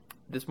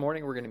This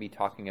morning we're going to be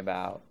talking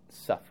about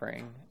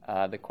suffering.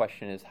 The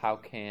question is, how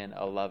can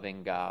a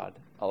loving God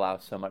allow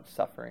so much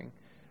suffering?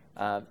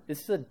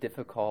 This is a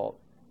difficult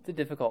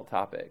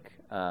topic.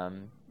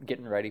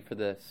 Getting ready for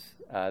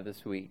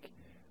this week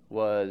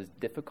was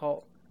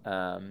difficult.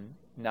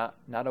 Not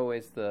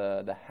always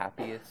the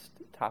happiest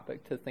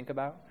topic to think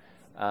about.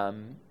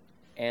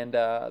 And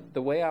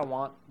the way I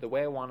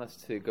want us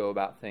to go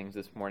about things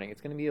this morning, it's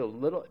going to be a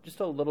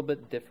little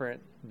bit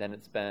different than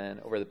it's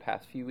been over the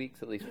past few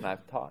weeks, at least when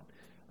I've taught.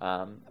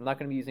 I'm not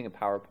going to be using a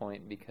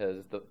PowerPoint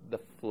because the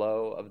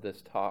flow of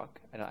this talk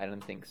I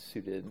don't think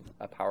suited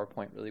a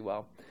PowerPoint really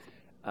well.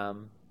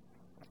 And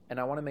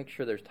I want to make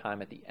sure there's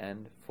time at the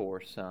end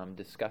for some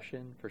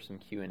discussion, for some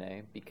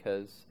Q&A,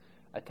 because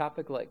a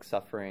topic like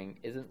suffering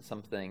isn't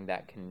something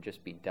that can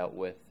just be dealt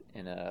with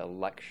in a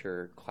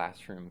lecture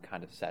classroom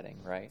kind of setting,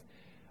 right?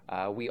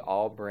 We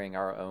all bring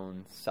our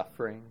own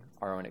suffering,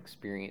 our own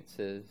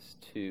experiences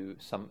to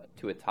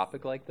a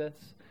topic like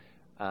this.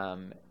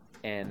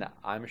 And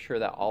I'm sure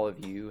that all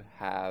of you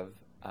have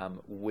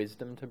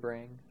wisdom to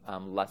bring,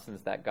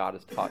 lessons that God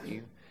has taught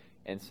you.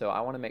 And so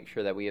I want to make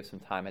sure that we have some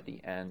time at the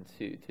end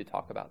to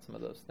talk about some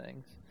of those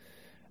things.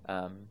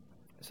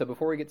 So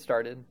before we get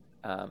started,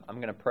 I'm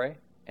going to pray,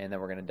 and then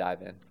we're going to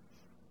dive in.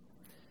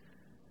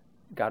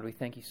 God, we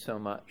thank you so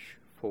much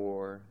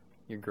for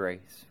your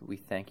grace. We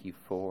thank you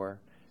for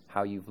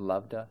how you've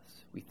loved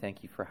us. We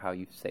thank you for how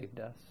you've saved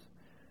us.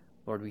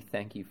 Lord, we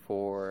thank you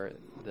for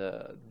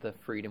the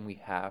freedom we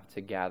have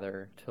to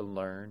gather, to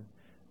learn,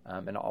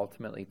 and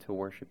ultimately to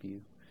worship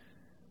you.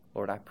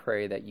 Lord, I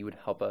pray that you would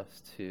help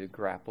us to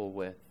grapple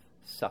with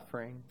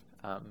suffering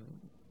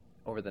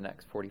over the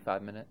next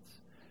 45 minutes.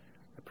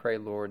 I pray,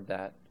 Lord,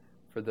 that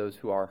for those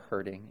who are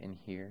hurting in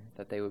here,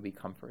 that they would be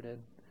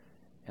comforted.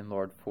 And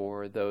Lord,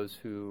 for those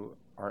who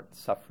aren't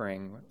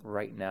suffering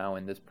right now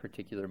in this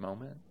particular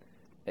moment,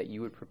 that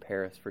you would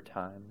prepare us for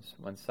times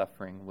when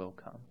suffering will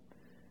come.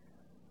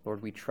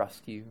 Lord, we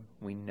trust you.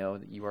 We know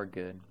that you are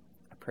good.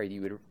 I pray that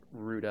you would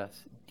root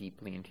us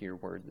deeply into your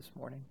word this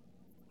morning.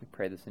 We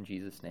pray this in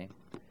Jesus' name.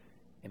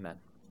 Amen.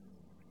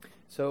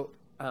 So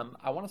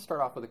I want to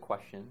start off with a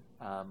question,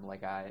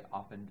 like I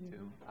often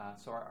do.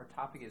 So our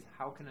topic is,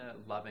 how can a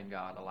loving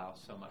God allow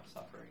so much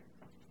suffering?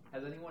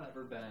 Has anyone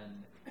ever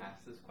been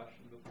asked this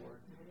question before?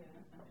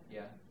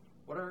 Yeah.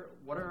 What are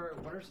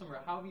some?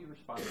 How have you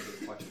responded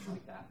to a question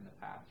like that in the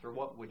past, or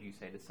what would you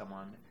say to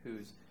someone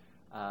who's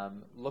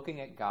looking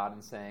at God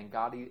and saying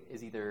God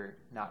is either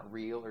not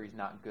real or he's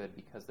not good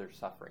because they're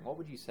suffering? What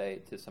would you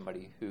say to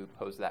somebody who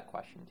posed that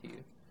question to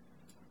you?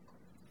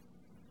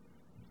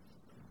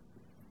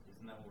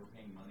 Isn't that what we're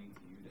paying money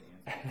to you to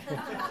answer?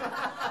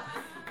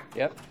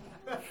 Yep.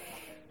 There's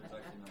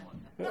actually no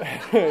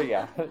money.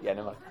 Yeah,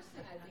 no money. The first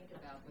thing I think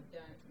about, but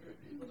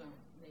people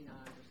may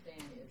not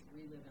understand, is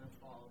we live in a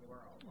fallen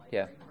world.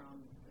 Yeah. Right from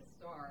the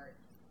start,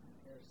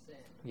 there's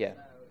sin. Yeah.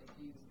 So if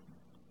you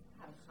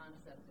have a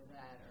concept of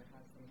that or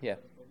have some Yeah.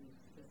 sort of belief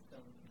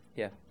system,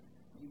 Yeah.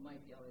 you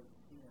might be able to,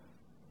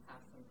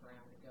 have some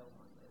ground to go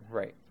on with.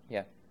 Right.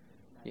 Yeah.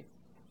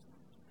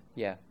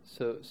 Yeah.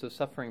 So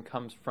suffering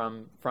comes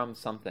from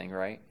something,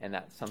 right? And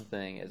that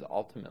something is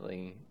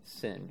ultimately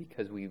sin,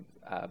 because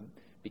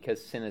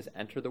sin has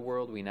entered the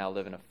world. We now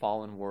live in a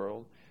fallen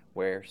world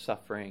where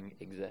suffering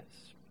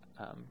exists.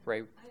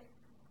 Right?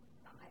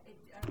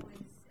 It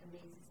always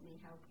amazes me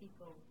how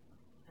people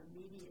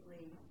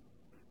immediately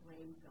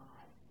blame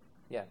God.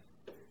 Yeah.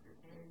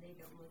 And they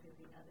don't look at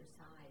the other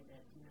side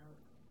that, he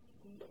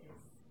is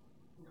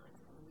not,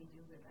 when we do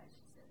live, I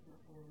should say, in the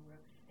fallen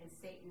world. And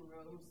Satan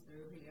roams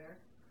through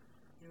here,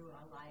 through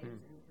our lives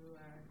and through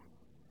our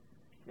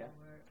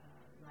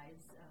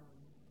lives,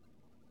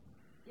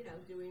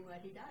 doing what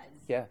he does.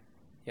 Yeah.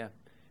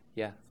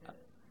 So,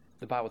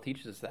 The Bible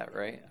teaches us that,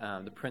 right?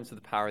 The prince of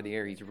the power of the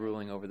air, he's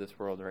ruling over this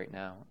world right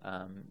now.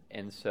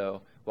 And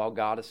so while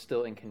God is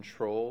still in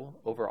control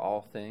over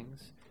all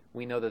things,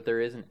 we know that there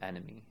is an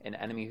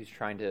enemy who's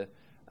trying to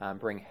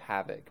bring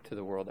havoc to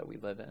the world that we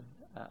live in.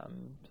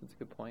 So it's a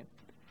good point.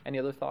 Any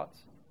other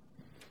thoughts?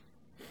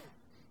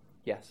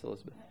 Yes,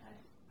 Elizabeth.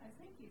 I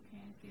think you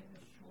can't give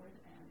a short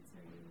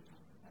answer. You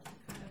have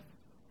to kind of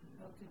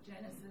go to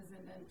Genesis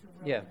and then to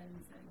Romans. Yeah.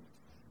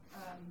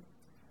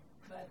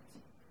 But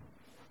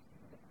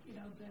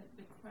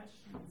the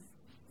questions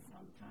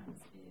sometimes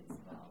is,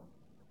 well,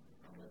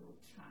 a little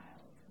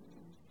child who,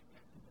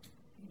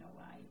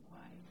 why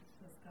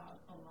does God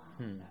allow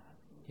that?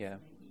 Who's Yeah.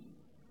 maybe,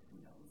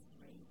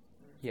 raped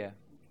or Yeah.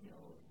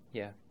 killed.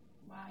 Yeah.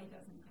 Why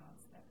doesn't God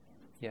step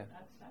in? Yeah.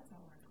 That's our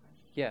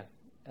question. Yeah,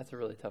 that's a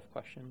really tough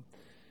question.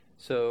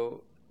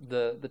 So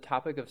the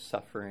topic of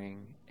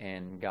suffering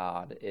and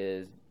God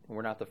is,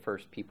 we're not the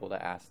first people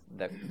to ask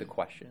the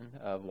question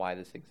of why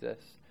this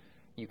exists.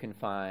 You can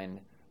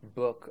find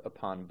book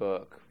upon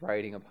book,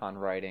 writing upon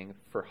writing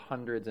for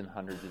hundreds and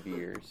hundreds of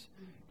years,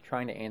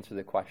 trying to answer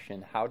the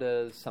question, how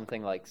does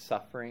something like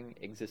suffering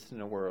exist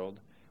in a world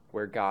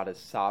where God is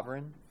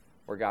sovereign,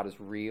 where God is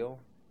real,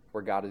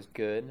 where God is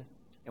good,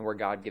 and where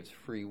God gives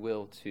free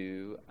will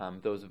to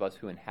those of us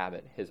who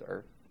inhabit his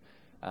earth?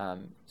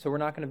 So we're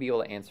not going to be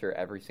able to answer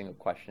every single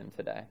question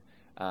today.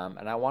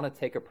 And I want to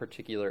take a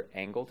particular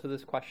angle to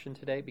this question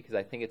today because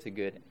I think it's a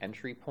good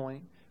entry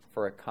point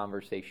for a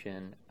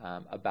conversation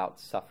about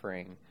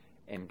suffering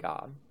and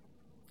God.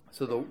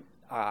 So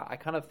I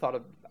kind of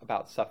thought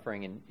about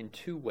suffering in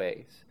two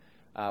ways.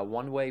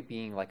 One way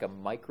being like a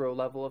micro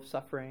level of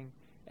suffering,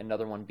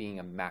 another one being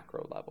a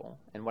macro level.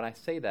 And when I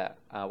say that,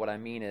 what I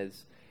mean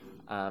is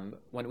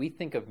when we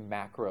think of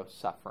macro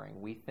suffering,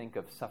 we think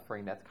of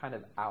suffering that's kind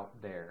of out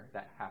there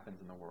that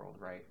happens in the world,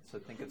 right? So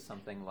think of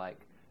something like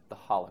the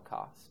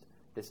Holocaust,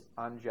 this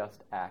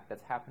unjust act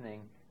that's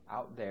happening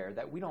out there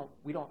that we don't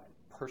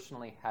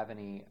personally have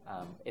any,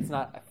 it's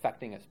not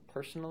affecting us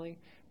personally,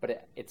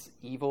 but it's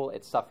evil,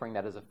 it's suffering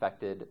that has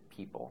affected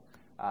people.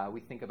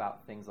 We think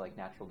about things like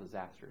natural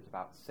disasters,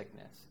 about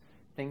sickness,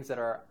 things that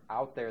are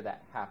out there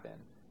that happen,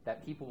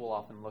 that people will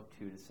often look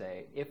to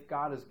say, if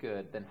God is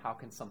good, then how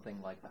can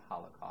something like the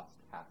Holocaust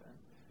happen?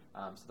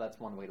 So that's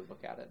one way to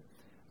look at it.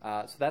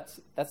 So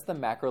that's the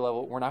macro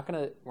level. We're not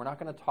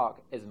gonna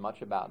talk as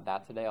much about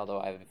that today, although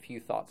I have a few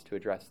thoughts to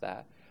address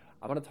that.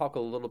 I'm going to talk a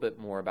little bit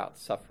more about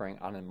suffering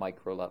on a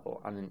micro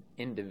level, on an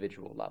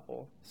individual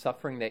level,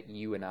 suffering that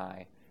you and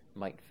I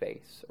might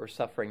face, or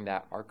suffering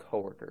that our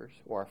coworkers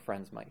or our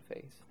friends might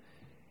face.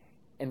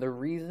 And the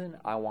reason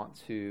I want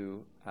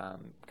to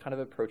kind of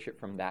approach it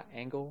from that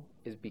angle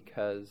is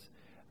because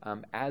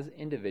as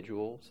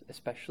individuals,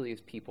 especially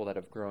as people that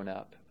have grown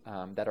up,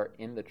 that are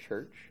in the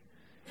church,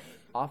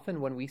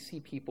 often when we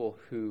see people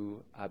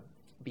who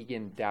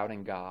begin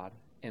doubting God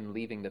and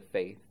leaving the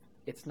faith,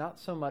 it's not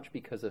so much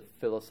because of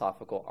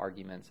philosophical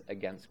arguments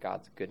against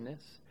God's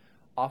goodness.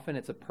 Often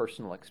it's a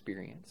personal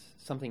experience,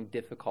 something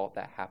difficult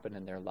that happened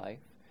in their life,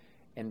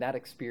 and that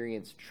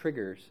experience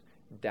triggers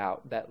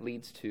doubt that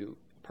leads to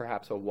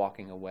perhaps a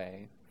walking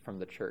away from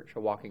the church, a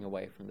walking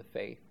away from the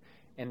faith.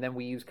 And then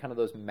we use kind of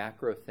those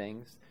macro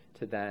things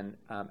to then,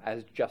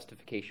 as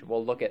justification,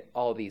 well, look at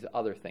all these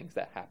other things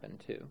that happen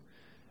too.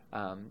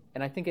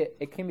 And I think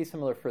it can be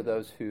similar for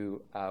those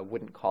who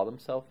wouldn't call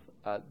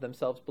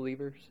themselves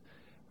believers.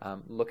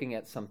 Looking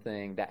at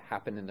something that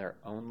happened in their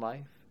own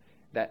life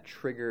that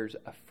triggers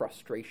a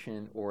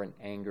frustration or an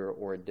anger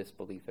or a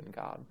disbelief in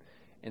God.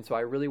 And so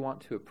I really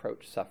want to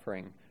approach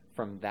suffering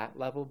from that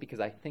level because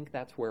I think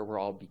that's where we're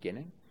all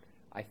beginning.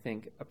 I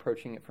think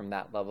approaching it from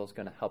that level is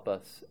going to help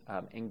us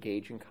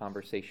engage in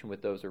conversation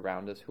with those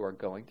around us who are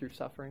going through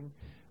suffering.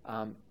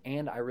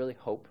 And I really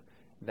hope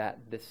that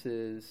this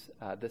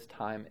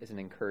time is an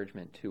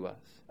encouragement to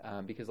us.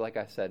 Because like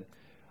I said,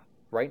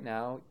 right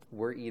now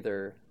we're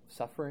either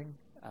suffering.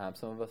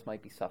 Some of us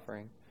might be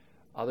suffering.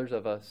 Others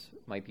of us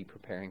might be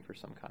preparing for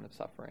some kind of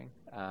suffering.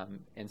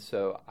 And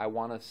so I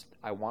want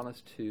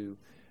us to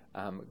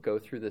go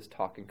through this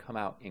talk and come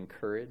out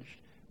encouraged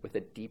with a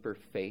deeper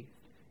faith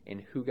in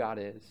who God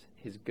is,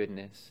 His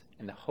goodness,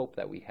 and the hope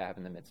that we have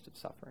in the midst of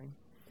suffering.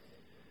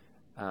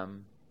 All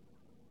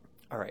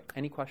right.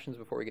 Any questions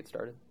before we get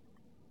started?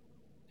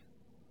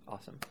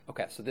 Awesome.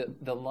 Okay, so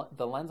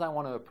the lens I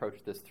want to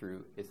approach this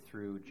through is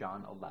through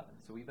John 11.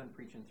 So we've been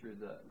preaching through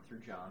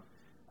John.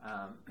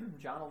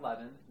 John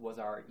 11 was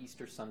our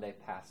Easter Sunday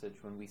passage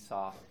when we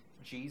saw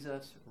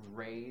Jesus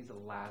raise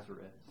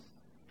Lazarus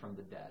from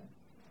the dead.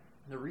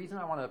 The reason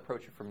I want to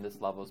approach it from this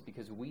level is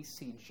because we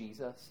see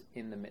Jesus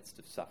in the midst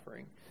of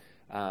suffering.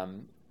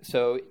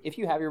 So if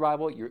you have your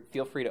Bible,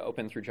 feel free to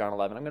open through John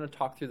 11. I'm going to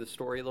talk through the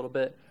story a little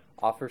bit,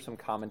 offer some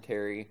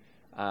commentary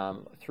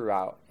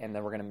throughout, and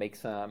then we're going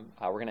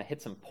to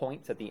hit some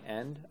points at the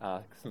end,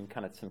 some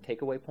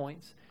takeaway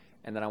points,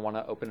 and then I want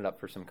to open it up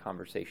for some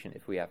conversation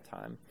if we have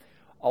time.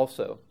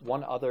 Also,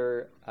 one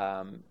other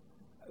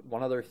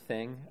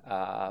thing,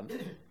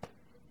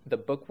 the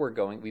book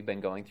we've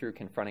been going through,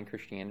 Confronting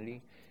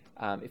Christianity.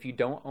 If you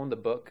don't own the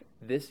book,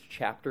 this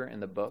chapter in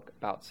the book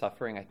about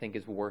suffering, I think,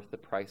 is worth the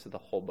price of the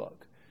whole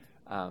book.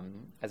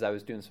 As I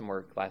was doing some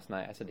work last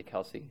night, I said to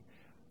Kelsey,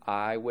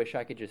 I wish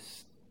I could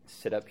just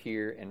sit up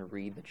here and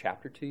read the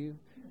chapter to you,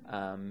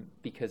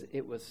 because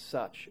it was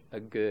such a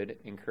good,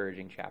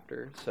 encouraging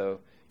chapter. So,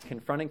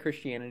 Confronting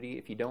Christianity,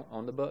 if you don't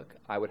own the book,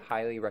 I would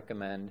highly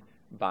recommend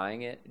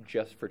buying it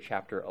just for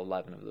chapter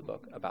 11 of the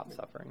book about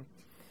suffering.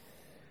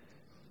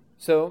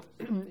 So,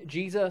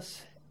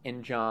 Jesus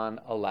in John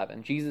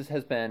 11. Jesus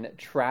has been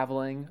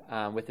traveling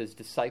with his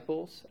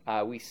disciples.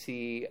 We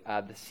see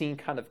the scene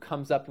kind of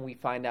comes up and we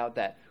find out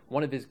that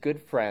one of his good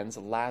friends,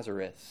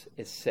 Lazarus,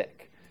 is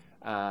sick.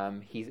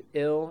 He's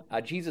ill.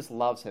 Jesus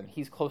loves him.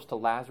 He's close to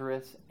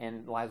Lazarus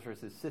and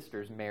Lazarus'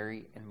 sisters,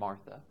 Mary and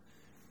Martha.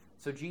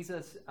 So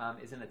Jesus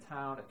is in a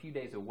town a few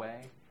days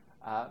away.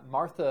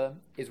 Martha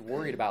is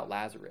worried about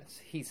Lazarus.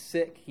 He's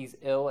sick. He's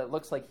ill. It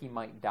looks like he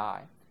might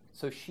die.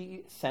 So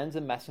she sends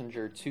a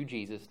messenger to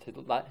Jesus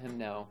to let him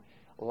know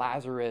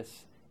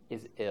Lazarus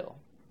is ill.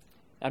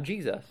 Now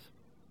Jesus,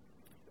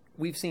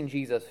 we've seen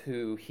Jesus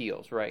who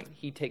heals, right?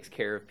 He takes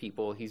care of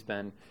people. He's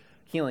been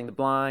healing the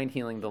blind,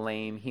 healing the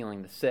lame,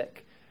 healing the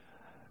sick.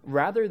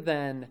 Rather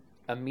than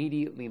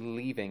immediately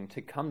leaving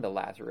to come to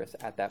Lazarus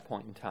at that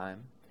point in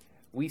time,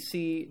 we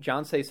see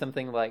John say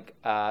something like,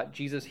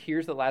 Jesus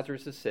hears that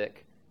Lazarus is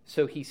sick,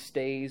 so he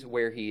stays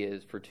where he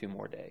is for 2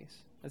 more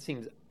days. That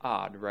seems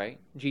odd, right?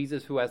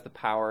 Jesus, who has the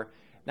power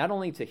not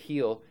only to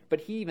heal,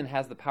 but he even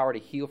has the power to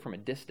heal from a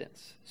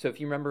distance. So if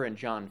you remember in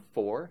John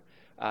 4,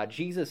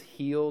 Jesus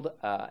healed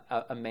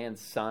a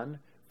man's son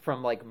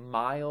from like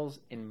miles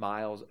and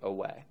miles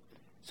away.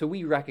 So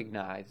we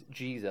recognize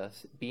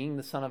Jesus, being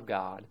the Son of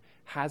God,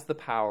 has the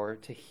power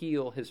to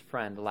heal his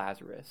friend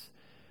Lazarus.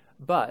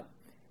 But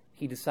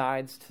he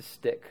decides to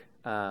stick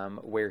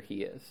where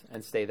he is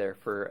and stay there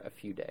for a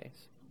few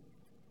days.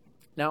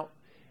 Now,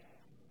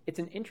 it's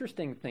an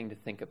interesting thing to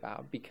think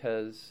about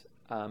because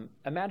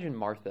imagine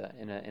Martha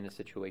in a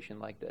situation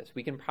like this.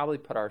 We can probably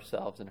put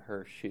ourselves in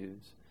her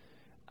shoes.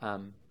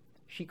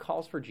 She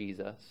calls for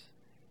Jesus.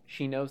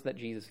 She knows that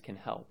Jesus can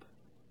help,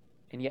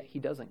 and yet he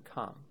doesn't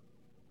come.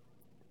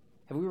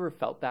 Have we ever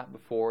felt that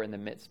before in the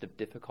midst of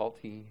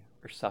difficulty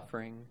or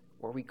suffering,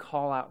 where we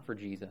call out for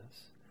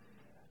Jesus,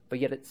 but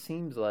yet it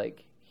seems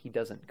like he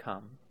doesn't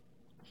come?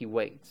 He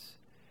waits.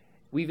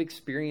 We've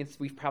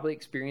probably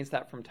experienced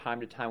that from time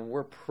to time.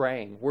 We're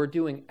praying. We're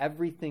doing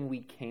everything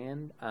we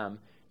can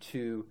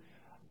to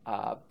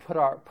put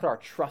our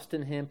trust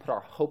in him, put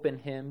our hope in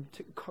him,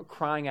 to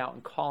crying out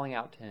and calling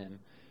out to him.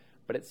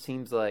 But it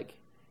seems like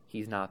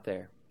he's not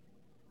there.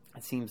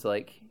 It seems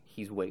like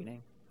he's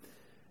waiting.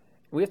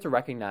 We have to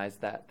recognize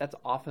that that's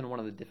often one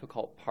of the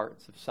difficult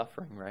parts of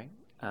suffering, right?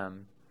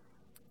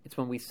 It's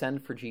when we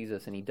send for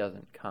Jesus and he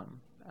doesn't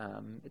come.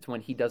 It's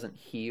when he doesn't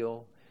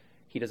heal.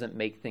 He doesn't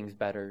make things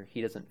better.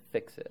 He doesn't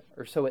fix it.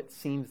 Or so it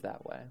seems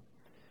that way.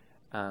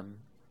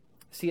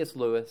 C.S.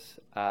 Lewis,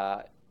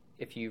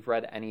 if you've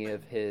read any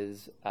of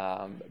his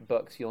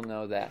books, you'll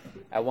know that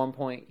at one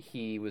point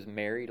he was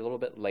married a little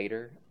bit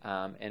later,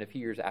 and a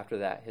few years after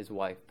that, his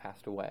wife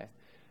passed away.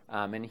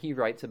 And he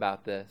writes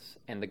about this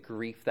and the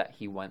grief that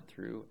he went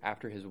through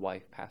after his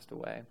wife passed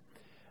away.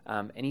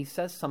 And he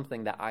says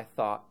something that I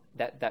thought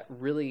that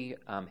really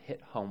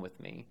hit home with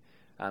me.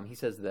 He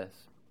says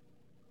this: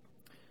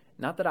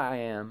 "Not that I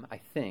am, I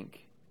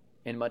think,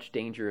 in much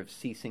danger of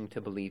ceasing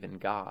to believe in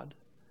God.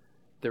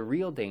 The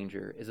real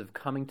danger is of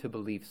coming to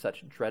believe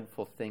such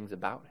dreadful things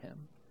about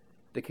him.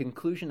 The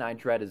conclusion I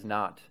dread is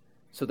not,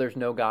 so there's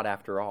no God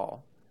after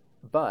all,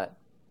 but,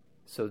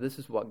 so this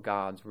is what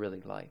God's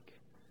really like."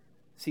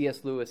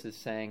 C.S. Lewis is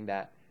saying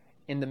that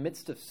in the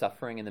midst of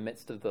suffering, in the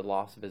midst of the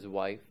loss of his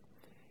wife,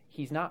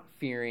 he's not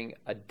fearing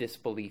a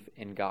disbelief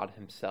in God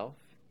himself.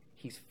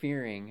 He's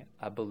fearing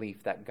a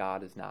belief that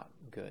God is not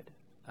good,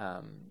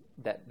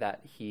 that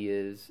he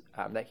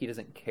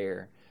doesn't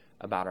care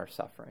about our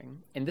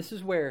suffering. And this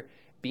is where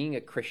being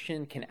a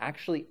Christian can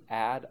actually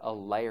add a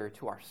layer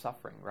to our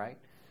suffering, right?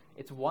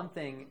 It's one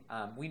thing,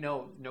 we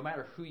know no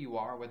matter who you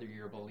are, whether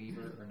you're a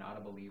believer or not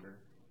a believer,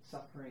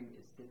 suffering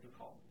is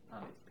difficult,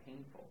 it's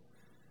painful.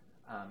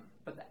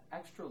 But the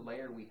extra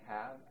layer we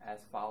have as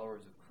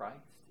followers of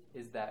Christ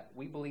is that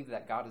we believe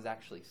that God is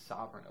actually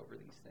sovereign over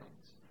these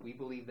things. We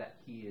believe that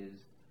he is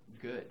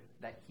good,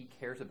 that he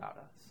cares about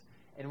us.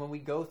 And when we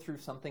go through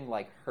something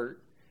like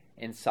hurt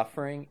and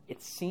suffering,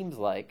 it seems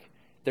like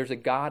there's a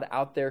God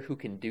out there who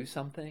can do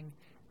something,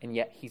 and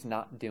yet he's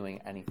not doing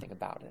anything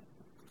about it.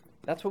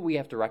 That's what we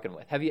have to reckon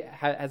with.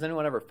 Has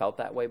anyone ever felt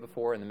that way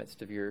before in the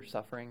midst of your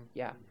suffering?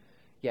 Yeah.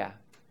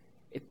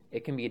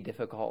 It can be a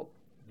difficult,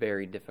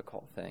 very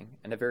difficult thing,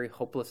 and a very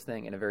hopeless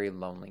thing, and a very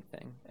lonely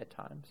thing at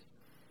times.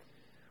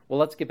 Well,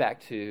 let's get back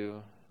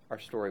to our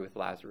story with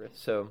Lazarus.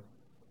 So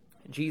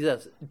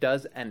Jesus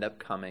does end up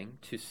coming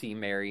to see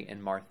Mary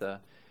and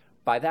Martha.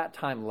 By that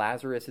time,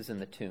 Lazarus is in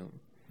the tomb.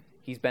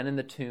 He's been in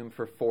the tomb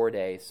for 4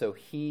 days, so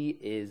he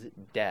is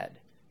dead.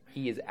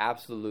 He is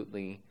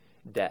absolutely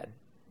dead.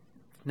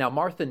 Now,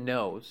 Martha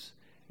knows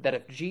that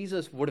if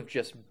Jesus would have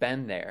just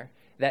been there,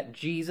 that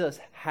Jesus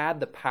had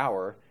the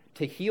power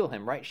to heal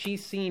him, right?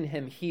 She's seen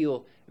him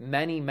heal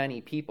many, many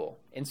people.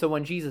 And so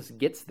when Jesus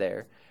gets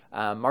there,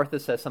 Martha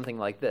says something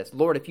like this: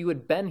 "Lord, if you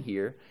had been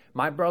here,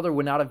 my brother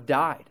would not have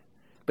died.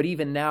 But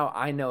even now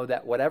I know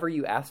that whatever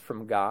you ask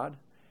from God,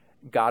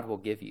 God will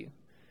give you."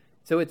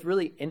 So it's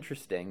really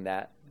interesting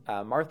that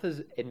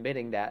Martha's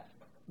admitting that,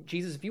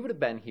 Jesus, if you would have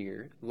been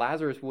here,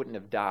 Lazarus wouldn't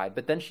have died.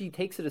 But then she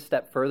takes it a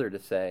step further to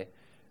say,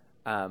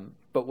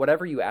 but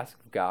whatever you ask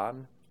of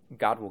God,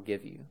 God will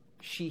give you.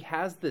 She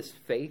has this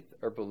faith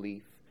or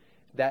belief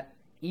that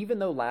even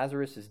though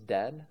Lazarus is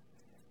dead,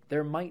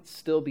 there might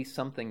still be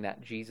something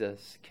that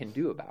Jesus can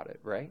do about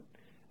it, right?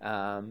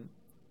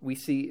 We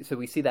see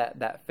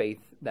that faith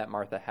that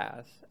Martha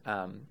has.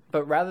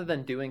 But rather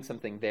than doing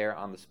something there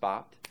on the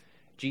spot,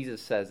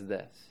 Jesus says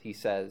this. He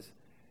says,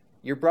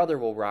 "Your brother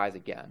will rise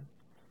again."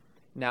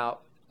 Now,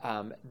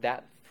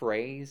 that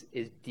phrase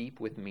is deep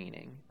with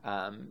meaning.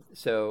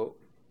 So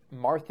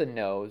Martha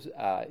knows,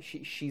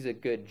 she's a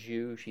good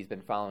Jew. She's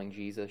been following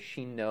Jesus.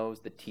 She knows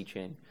the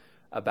teaching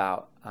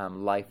about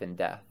life and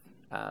death.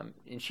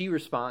 And she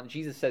responds,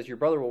 Jesus says, "Your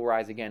brother will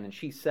rise again." And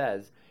she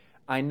says,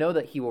 "I know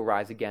that he will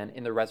rise again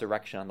in the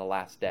resurrection on the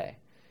last day."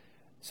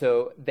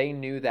 So they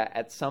knew that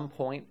at some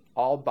point,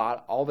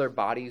 all their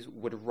bodies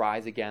would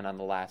rise again on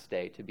the last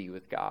day to be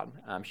with God.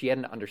 She had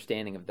an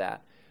understanding of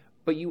that.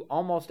 But you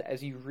almost,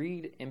 as you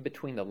read in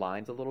between the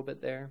lines a little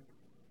bit there,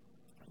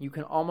 you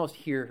can almost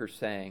hear her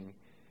saying,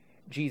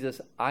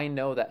 Jesus, I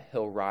know that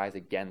he'll rise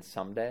again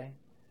someday,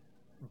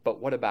 but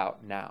what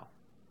about now?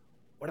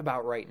 What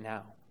about right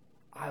now?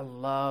 I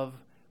love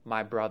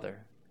my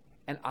brother,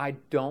 and I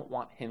don't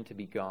want him to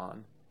be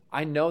gone.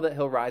 I know that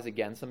he'll rise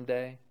again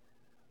someday,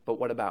 but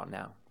what about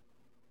now?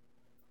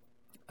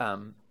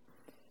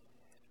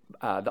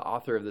 The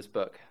author of this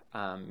book,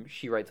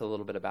 she writes a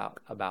little bit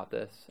about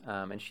this,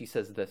 and she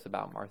says this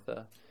about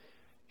Martha.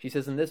 She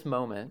says, in this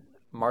moment,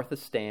 Martha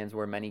stands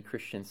where many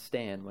Christians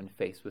stand when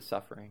faced with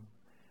suffering.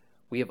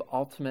 We have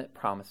ultimate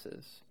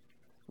promises.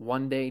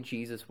 One day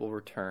Jesus will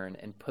return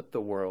and put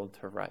the world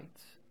to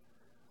rights.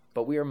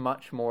 But we are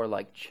much more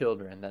like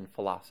children than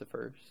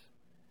philosophers.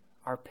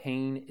 Our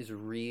pain is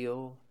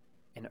real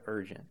and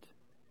urgent.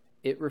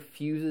 It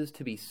refuses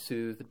to be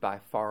soothed by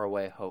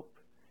faraway hope.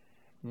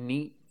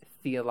 Neat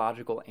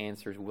theological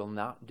answers will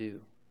not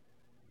do,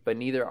 but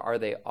neither are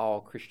they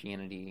all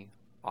Christianity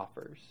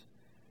offers.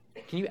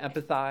 Can you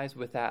empathize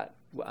with that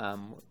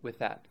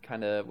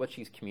kind of what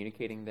she's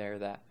communicating there,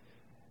 that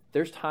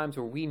there's times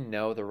where we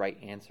know the right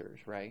answers,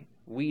 right?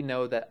 We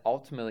know that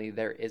ultimately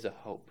there is a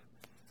hope,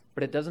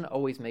 but it doesn't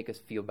always make us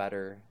feel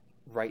better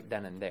right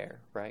then and there,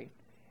 right?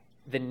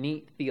 The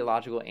neat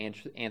theological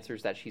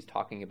answers that she's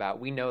talking about,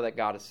 we know that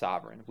God is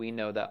sovereign. We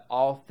know that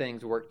all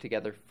things work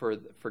together for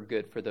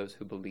good for those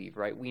who believe,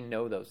 right? We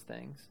know those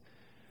things.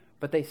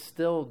 But they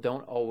still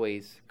don't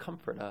always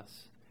comfort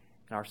us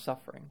in our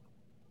suffering.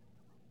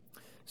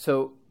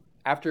 So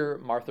after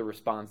Martha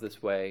responds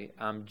this way,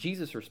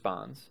 Jesus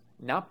responds,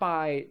 not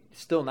by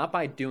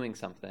doing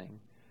something,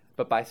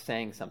 but by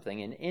saying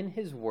something. And in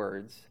his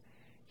words,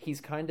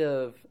 he's kind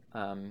of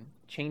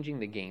changing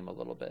the game a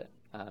little bit.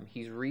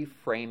 He's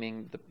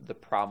reframing the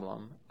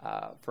problem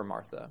for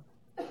Martha.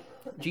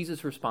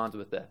 Jesus responds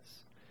with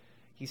this.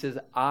 He says,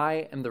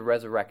 I am the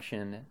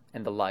resurrection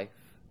and the life.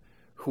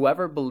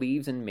 Whoever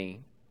believes in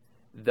me,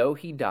 though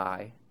he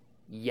die,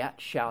 yet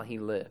shall he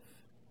live.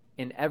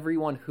 And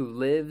everyone who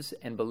lives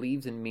and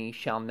believes in me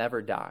shall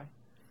never die.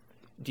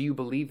 Do you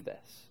believe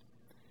this?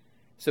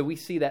 So we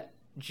see that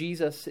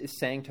Jesus is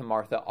saying to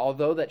Martha,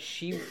 although that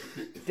she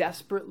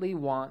desperately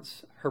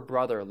wants her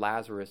brother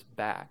Lazarus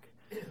back,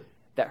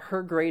 that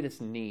her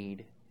greatest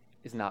need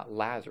is not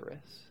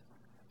Lazarus,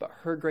 but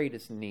her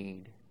greatest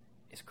need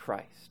is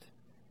Christ.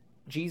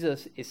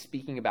 Jesus is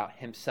speaking about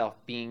himself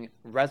being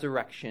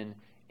resurrection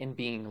and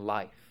being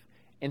life.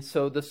 And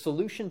so the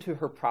solution to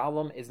her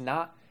problem is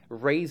not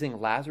raising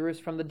Lazarus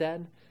from the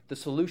dead. The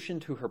solution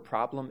to her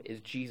problem is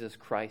Jesus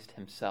Christ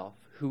himself,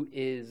 who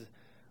is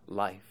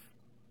life.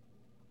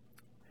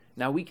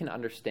 Now we can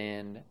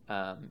understand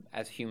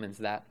as humans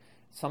that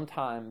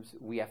sometimes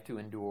we have to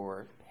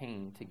endure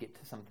pain to get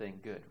to something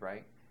good,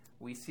 right?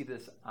 We see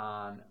this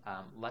on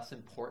less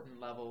important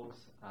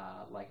levels,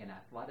 like in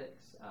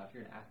athletics. If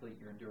you're an athlete,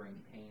 you're enduring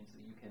pain so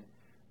that you can,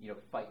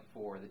 fight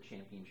for the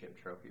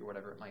championship trophy or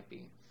whatever it might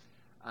be.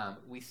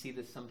 We see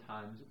this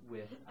sometimes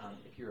with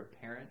if you're a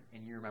parent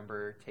and you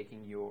remember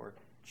taking your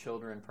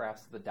children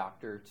perhaps to the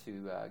doctor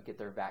to get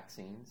their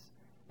vaccines.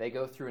 They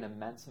go through an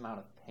immense amount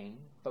of pain,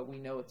 but we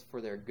know it's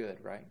for their good,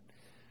 right?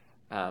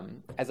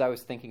 As I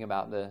was thinking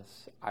about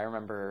this, I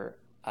remember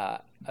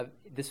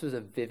this was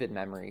a vivid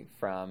memory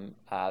from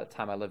the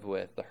time I lived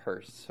with the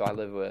Hursts. So I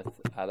lived with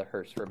the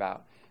Hursts for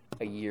about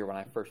a year when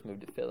I first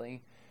moved to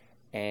Philly.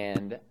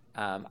 And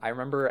I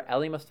remember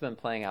Ellie must have been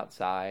playing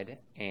outside,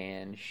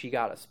 and she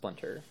got a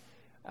splinter.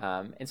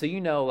 And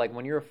so like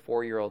when you're a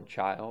 4-year-old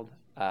child,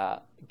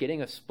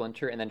 getting a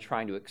splinter and then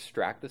trying to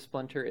extract the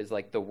splinter is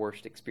like the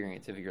worst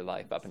experience of your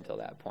life up until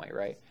that point,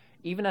 right?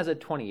 Even as a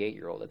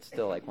 28-year-old, it's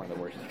still like one of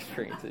the worst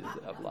experiences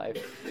of life.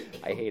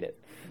 I hate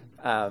it.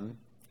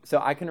 So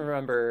I can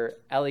remember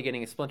Ellie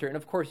getting a splinter, and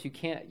of course you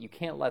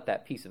can't let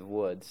that piece of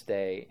wood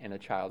stay in a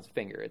child's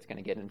finger. It's going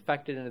to get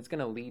infected, and it's going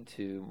to lead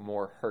to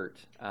more hurt,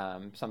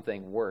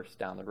 something worse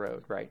down the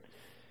road, right?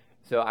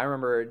 So I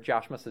remember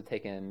Josh must have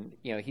taken,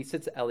 he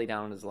sits Ellie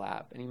down on his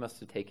lap, and he must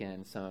have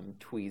taken some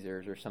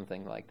tweezers or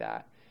something like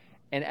that.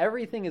 And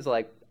everything is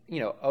like,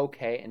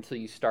 okay until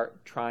you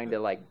start trying to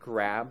like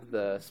grab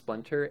the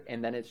splinter,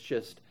 and then it's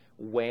just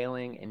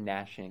wailing and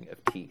gnashing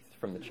of teeth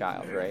from the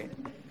child, right?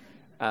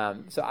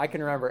 So I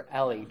can remember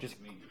Ellie just,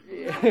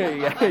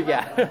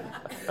 yeah.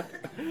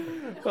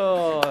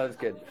 Oh, that's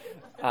good.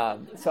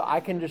 So I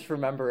can just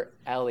remember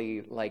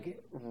Ellie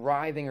like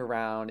writhing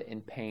around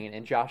in pain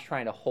and Josh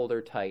trying to hold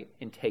her tight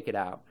and take it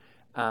out.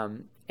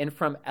 And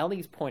from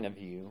Ellie's point of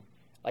view,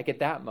 like at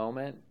that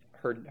moment,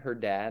 her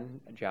dad,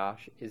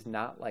 Josh, is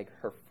not like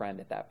her friend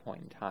at that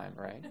point in time,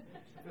 right?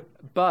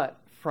 But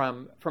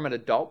from an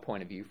adult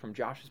point of view, from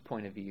Josh's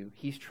point of view,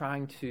 he's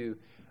trying to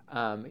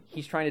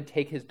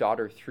take his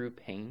daughter through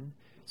pain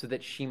so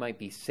that she might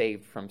be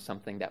saved from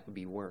something that would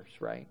be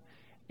worse, right?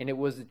 And it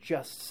was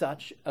just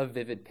such a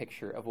vivid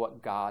picture of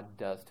what God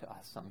does to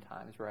us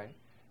sometimes, right?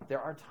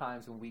 There are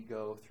times when we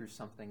go through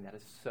something that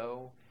is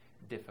so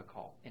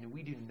difficult and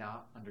we do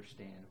not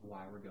understand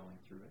why we're going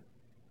through it.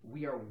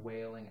 We are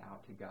wailing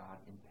out to God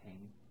in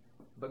pain.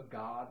 But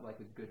God, like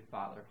a good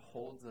father,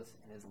 holds us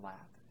in his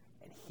lap,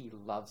 and he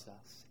loves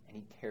us, and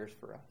he cares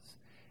for us.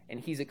 And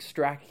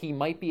he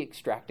might be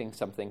extracting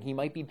something, he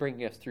might be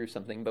bringing us through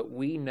something, but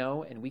we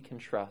know and we can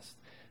trust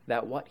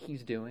that what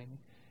he's doing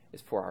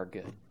is for our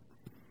good.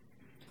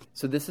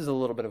 So this is a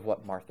little bit of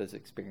what Martha's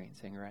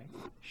experiencing, right?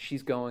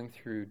 She's going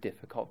through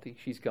difficulty,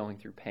 she's going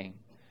through pain.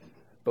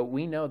 But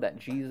we know that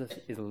Jesus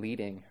is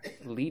leading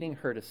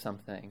her to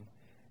something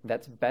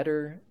that's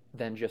better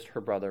than just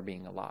her brother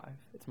being alive.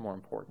 It's more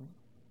important.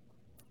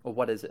 Well,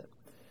 what is it?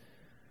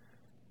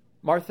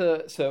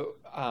 Martha,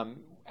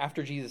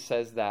 after Jesus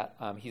says that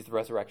he's the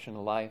resurrection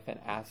and life and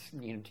asks,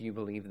 do you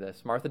believe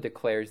this? Martha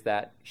declares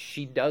that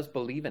she does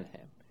believe in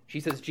him. She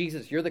says,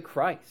 Jesus, you're the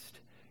Christ.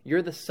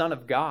 You're the Son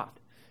of God.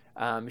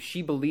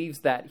 She believes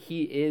that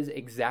he is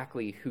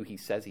exactly who he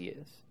says he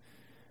is.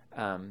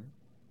 And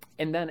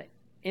then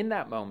in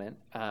that moment,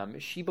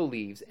 she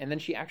believes, and then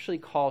she actually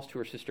calls to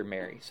her sister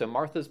Mary. So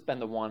Martha's been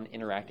the one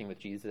interacting with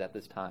Jesus at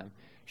this time.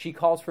 She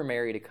calls for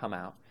Mary to come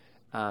out.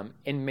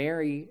 And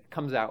Mary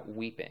comes out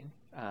weeping.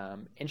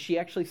 And she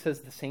actually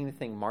says the same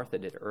thing Martha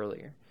did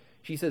earlier.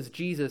 She says,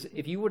 Jesus,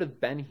 if you would have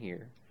been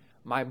here,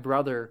 my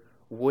brother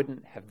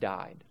wouldn't have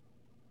died.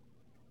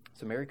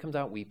 So Mary comes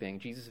out weeping.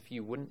 Jesus, if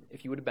you would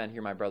have been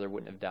here, my brother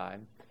wouldn't have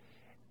died.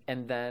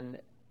 And then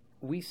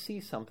we see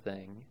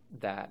something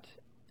that,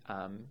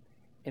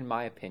 in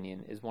my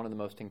opinion, is one of the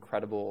most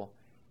incredible,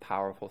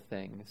 powerful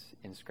things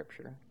in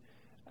Scripture.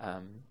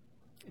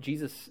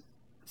 John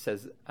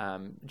says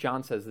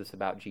this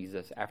about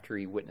Jesus after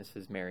he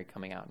witnesses Mary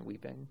coming out and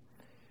weeping.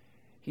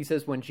 He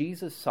says, when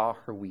Jesus saw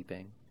her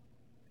weeping,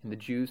 and the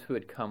Jews who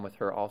had come with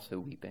her also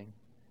weeping,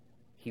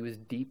 he was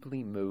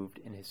deeply moved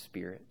in his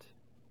spirit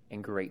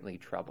and greatly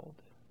troubled.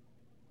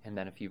 And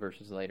then a few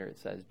verses later it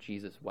says,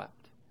 Jesus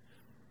wept.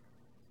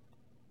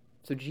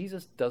 So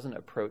Jesus doesn't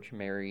approach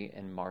Mary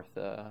and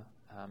Martha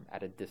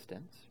at a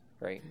distance,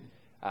 right?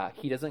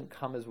 He doesn't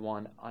come as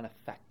one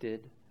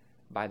unaffected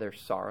by their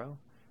sorrow.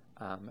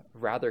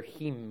 Rather,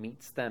 he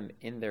meets them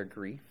in their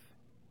grief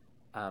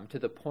to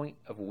the point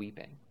of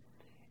weeping.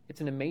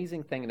 It's an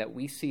amazing thing that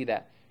we see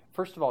that,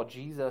 first of all,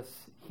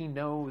 Jesus, he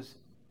knows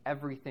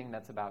everything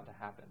that's about to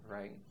happen,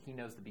 right? He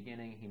knows the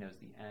beginning, he knows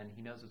the end,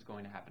 he knows what's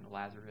going to happen to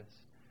Lazarus.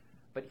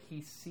 But he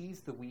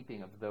sees the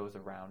weeping of those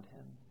around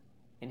him,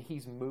 and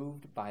he's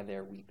moved by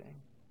their weeping.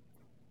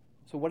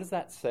 So what does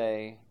that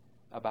say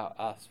about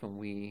us when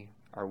we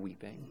are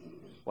weeping,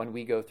 when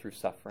we go through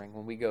suffering,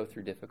 when we go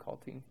through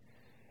difficulty?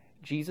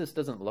 Jesus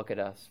doesn't look at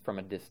us from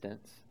a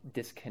distance,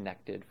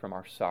 disconnected from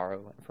our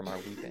sorrow and from our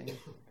weeping.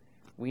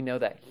 We know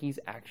that he's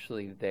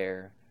actually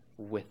there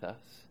with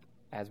us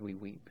as we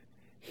weep.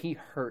 He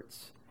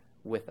hurts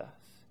with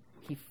us.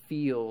 He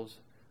feels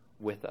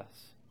with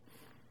us.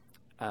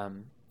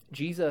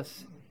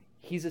 Jesus,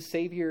 he's a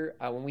savior.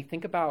 When we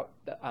think about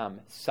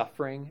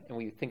suffering and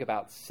we think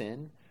about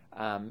sin,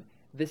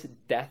 this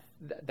death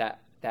that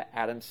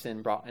Adam's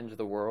sin brought into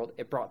the world,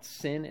 it brought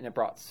sin and it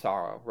brought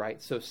sorrow,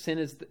 right? So sin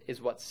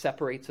is what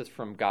separates us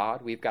from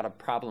God. We've got a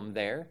problem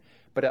there,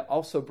 but it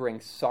also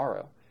brings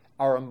sorrow.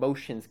 Our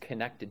emotions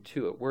connected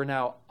to it. We're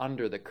now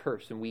under the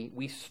curse, and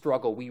we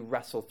struggle, we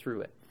wrestle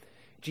through it.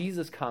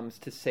 Jesus comes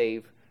to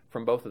save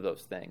from both of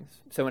those things.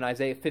 So in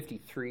Isaiah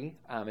 53,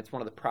 it's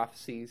one of the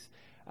prophecies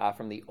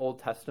from the Old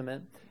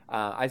Testament.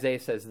 Isaiah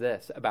says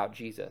this about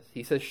Jesus.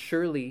 He says,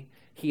 surely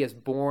he has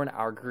borne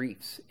our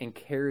griefs and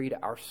carried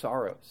our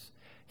sorrows.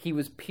 He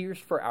was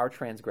pierced for our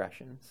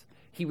transgressions.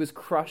 He was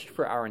crushed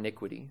for our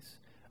iniquities.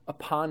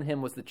 Upon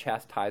him was the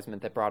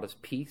chastisement that brought us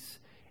peace,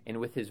 and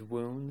with his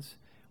wounds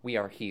we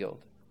are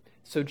healed.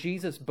 So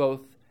Jesus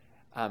both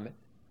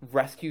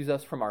rescues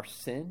us from our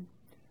sin,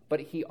 but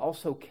he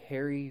also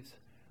carries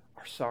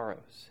our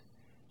sorrows.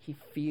 He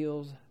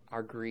feels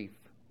our grief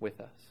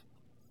with us.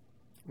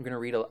 I'm going to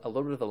read a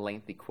little bit of a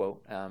lengthy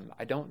quote.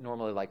 I don't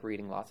normally like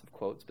reading lots of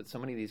quotes, but so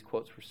many of these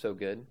quotes were so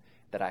good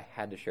that I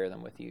had to share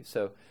them with you.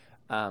 So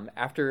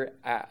after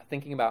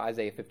thinking about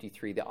Isaiah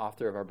 53, the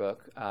author of our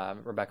book,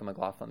 Rebecca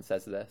McLaughlin,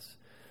 says this.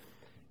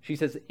 She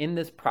says, in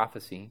this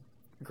prophecy,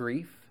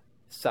 grief,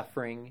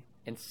 suffering,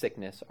 and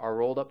sickness are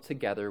rolled up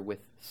together with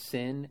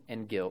sin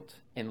and guilt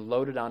and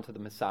loaded onto the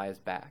Messiah's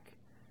back.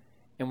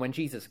 And when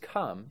Jesus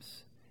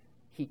comes,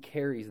 he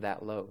carries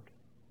that load.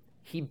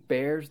 He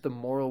bears the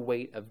moral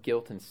weight of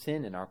guilt and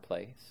sin in our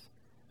place,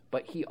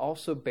 but he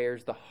also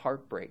bears the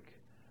heartbreak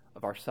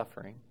of our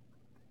suffering.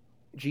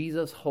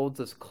 Jesus holds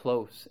us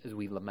close as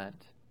we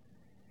lament.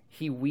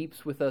 He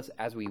weeps with us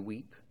as we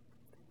weep.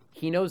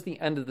 He knows the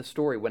end of the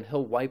story when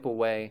he'll wipe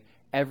away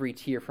every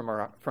tear from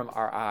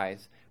our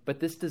eyes, but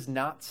this does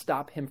not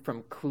stop him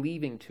from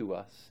cleaving to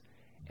us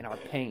in our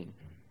pain.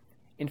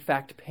 In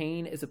fact,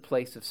 pain is a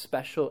place of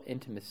special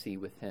intimacy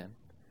with him.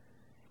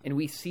 And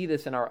we see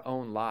this in our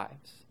own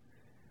lives.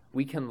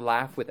 We can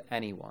laugh with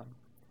anyone,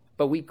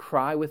 but we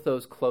cry with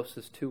those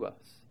closest to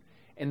us.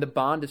 And the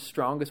bond is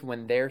strongest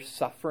when their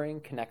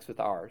suffering connects with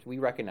ours. We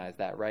recognize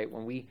that, right?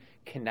 When we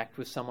connect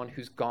with someone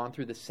who's gone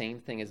through the same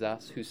thing as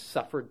us, who's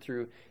suffered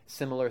through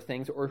similar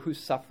things, or who's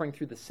suffering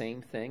through the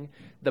same thing,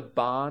 the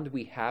bond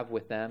we have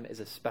with them is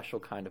a special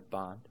kind of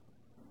bond.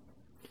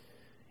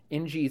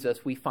 In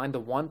Jesus, we find the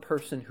one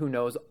person who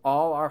knows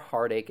all our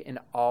heartache and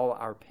all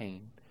our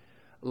pain.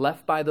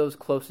 Left by those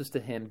closest to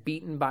him,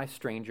 beaten by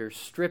strangers,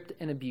 stripped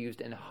and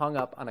abused, and hung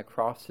up on a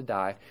cross to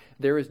die,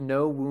 there is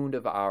no wound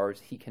of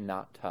ours he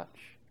cannot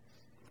touch.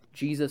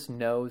 Jesus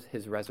knows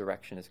his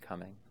resurrection is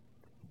coming,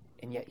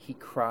 and yet he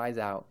cries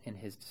out in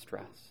his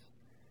distress.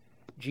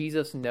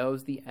 Jesus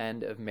knows the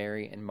end of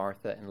Mary and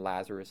Martha and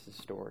Lazarus'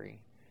 story,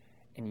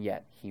 and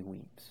yet he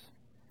weeps.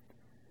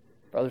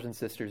 Brothers and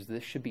sisters,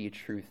 this should be a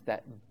truth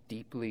that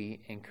deeply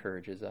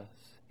encourages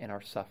us in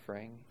our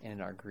suffering and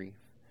in our grief,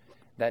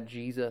 that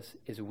Jesus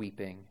is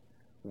weeping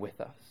with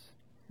us.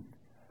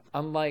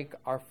 Unlike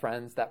our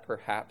friends that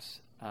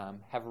perhaps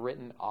have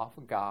written off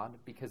God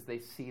because they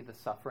see the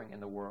suffering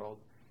in the world,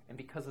 and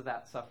because of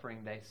that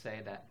suffering they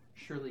say that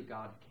surely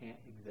God can't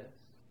exist.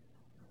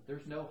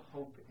 There's no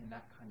hope in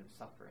that kind of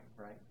suffering,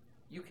 right?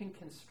 You can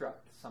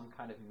construct some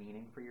kind of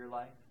meaning for your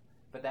life,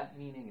 but that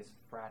meaning is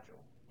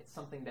fragile. It's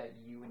something that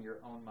you in your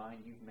own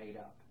mind, you've made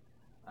up.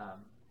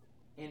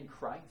 In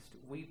Christ,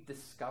 we've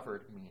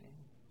discovered meaning.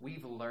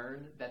 We've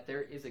learned that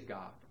there is a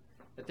God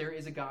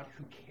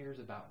who cares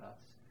about us,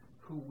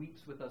 who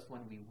weeps with us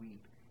when we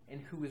weep,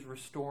 and who is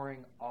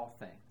restoring all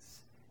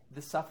things.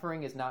 The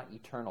suffering is not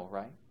eternal,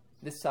 right?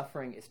 This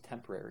suffering is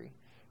temporary.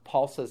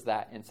 Paul says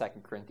that in 2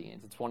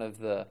 Corinthians. It's one of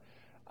the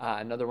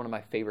another one of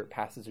my favorite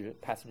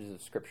passages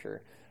of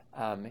Scripture.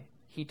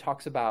 He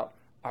talks about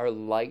our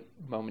light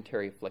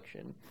momentary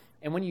affliction.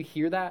 And when you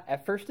hear that,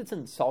 at first it's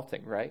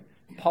insulting, right?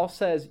 Paul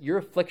says, your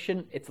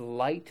affliction, it's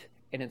light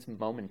and it's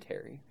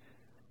momentary.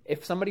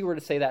 If somebody were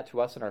to say that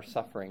to us in our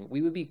suffering,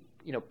 we would be,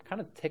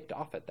 kind of ticked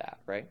off at that,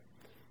 right?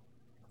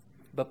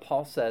 But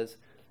Paul says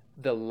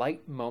the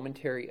light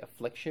momentary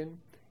affliction,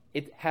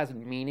 it has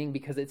meaning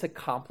because it's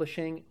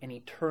accomplishing an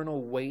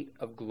eternal weight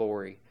of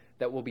glory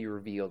that will be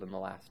revealed in the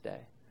last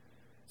day.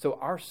 So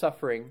our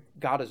suffering,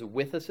 God is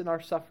with us in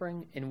our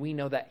suffering, and we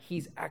know that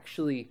he's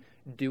actually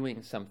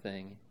doing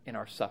something in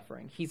our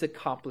suffering. He's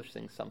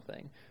accomplishing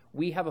something.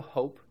 We have a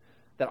hope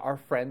that our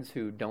friends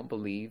who don't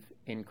believe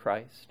in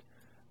Christ,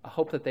 a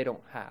hope that they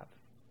don't have.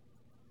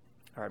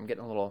 All right, I'm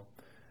getting a little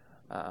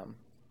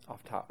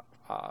off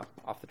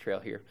the trail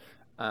here.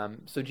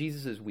 So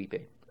Jesus is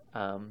weeping.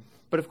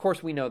 But of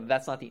course we know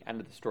that's not the end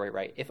of the story,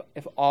 right?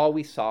 If all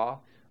we saw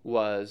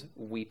was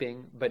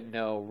weeping, but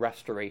no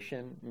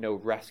restoration, no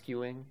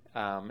rescuing,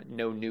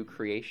 no new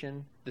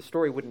creation, the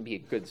story wouldn't be a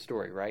good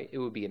story, right? It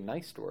would be a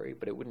nice story,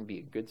 but it wouldn't be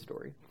a good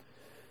story.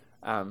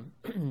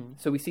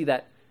 So we see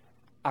that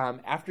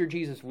after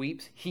Jesus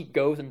weeps, he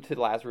goes into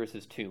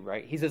Lazarus' tomb,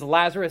 right? He says,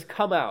 Lazarus,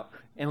 come out.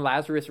 And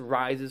Lazarus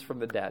rises from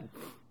the dead.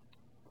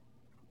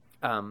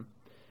 And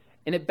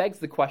it begs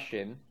the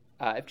question,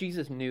 if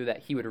Jesus knew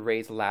that he would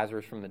raise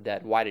Lazarus from the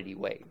dead, why did he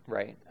wait,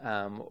 right?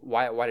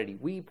 Why did he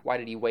weep? Why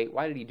did he wait?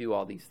 Why did he do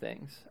all these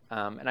things?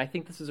 And I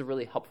think this is a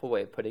really helpful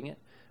way of putting it.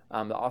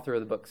 The author of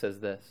the book says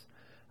this.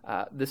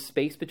 The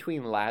space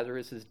between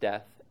Lazarus'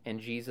 death and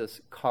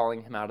Jesus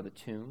calling him out of the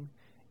tomb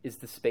is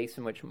the space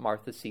in which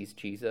Martha sees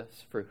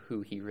Jesus for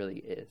who he really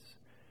is,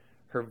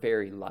 her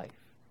very life.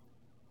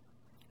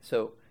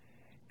 So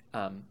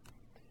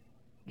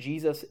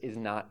Jesus is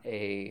not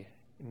a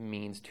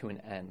means to an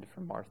end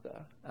for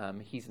Martha.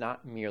 He's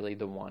not merely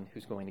the one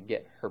who's going to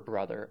get her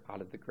brother out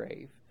of the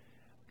grave.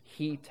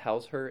 He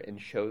tells her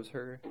and shows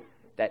her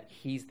that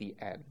he's the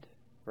end,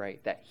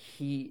 right? That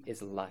he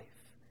is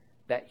life,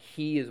 that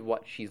he is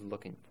what she's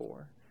looking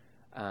for.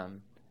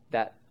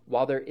 That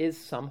while there is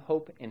some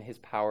hope in his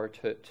power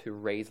to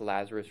raise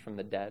Lazarus from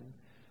the dead,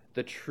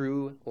 the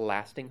true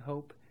lasting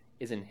hope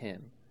is in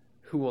him,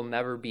 who will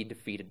never be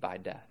defeated by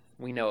death.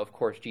 We know, of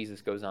course,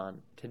 Jesus goes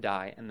on to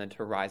die and then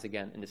to rise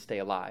again and to stay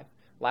alive.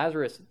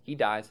 Lazarus, he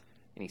dies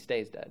and he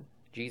stays dead.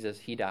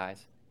 Jesus, he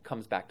dies,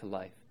 comes back to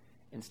life,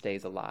 and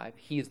stays alive.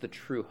 He is the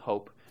true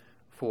hope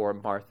for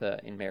Martha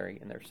and Mary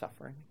in their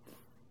suffering.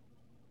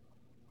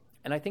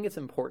 And I think it's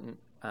important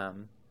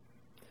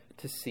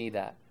to see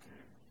that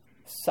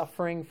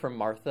suffering for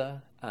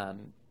Martha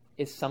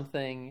is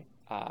something,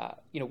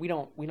 we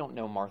don't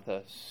know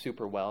Martha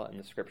super well in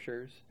the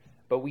Scriptures,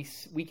 but we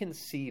can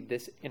see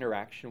this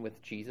interaction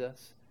with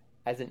Jesus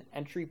as an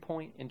entry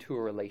point into a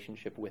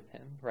relationship with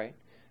him, right?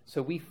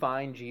 So we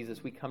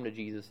come to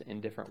Jesus in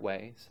different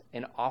ways.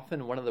 And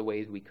often one of the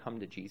ways we come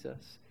to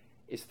Jesus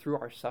is through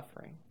our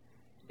suffering.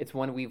 It's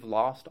when we've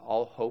lost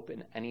all hope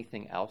in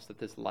anything else that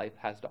this life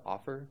has to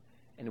offer,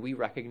 and we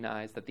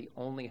recognize that the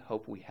only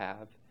hope we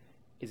have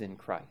is in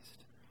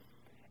Christ.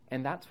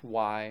 And that's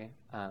why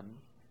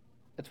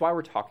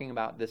we're talking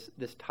about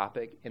this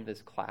topic in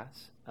this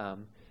class.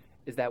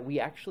 Is that we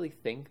actually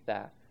think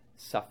that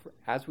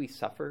as we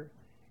suffer,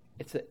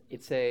 it's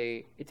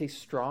a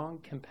strong,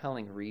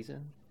 compelling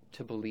reason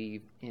to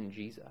believe in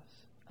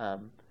Jesus.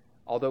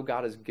 Although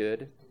God is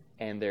good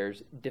and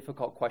there's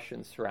difficult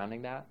questions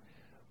surrounding that,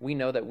 we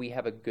know that we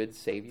have a good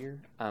Savior,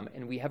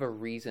 and we have a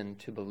reason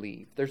to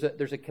believe. There's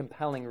a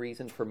compelling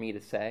reason for me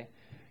to say,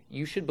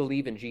 you should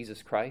believe in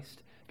Jesus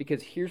Christ,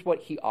 because here's what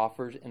he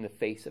offers in the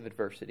face of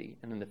adversity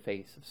and in the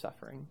face of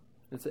suffering.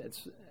 It's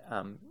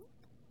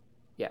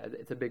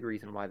a big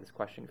reason why this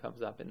question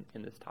comes up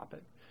in this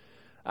topic.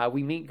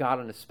 We meet God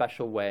in a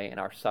special way in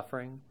our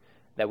suffering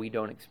that we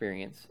don't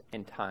experience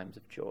in times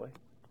of joy.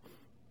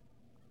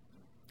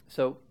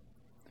 So,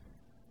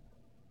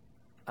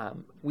 I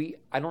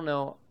don't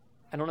know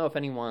if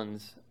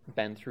anyone's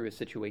been through a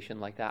situation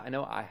like that. I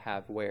know I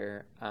have,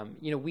 where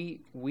we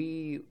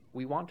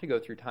want to go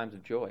through times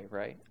of joy,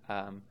 right?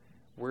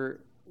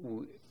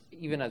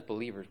 Even as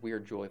believers, we are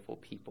joyful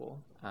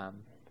people.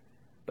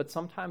 But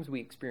sometimes we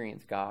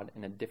experience God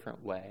in a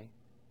different way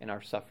in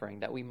our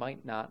suffering that we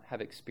might not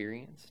have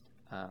experienced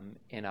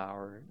in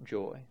our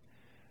joy.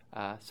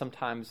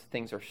 Sometimes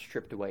things are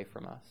stripped away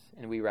from us,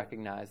 and we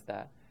recognize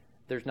that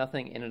there's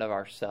nothing in and of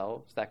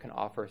ourselves that can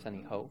offer us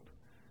any hope.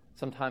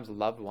 Sometimes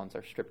loved ones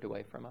are stripped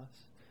away from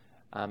us,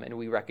 and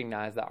we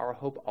recognize that our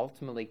hope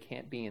ultimately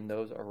can't be in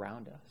those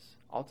around us.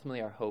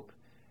 Ultimately, our hope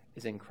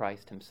is in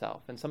Christ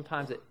himself. And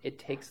sometimes it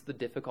takes the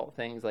difficult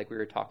things, like we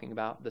were talking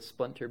about, the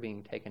splinter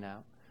being taken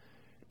out,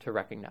 to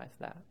recognize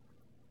that.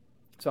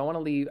 So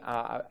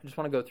I just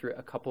want to go through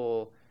a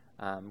couple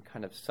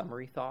kind of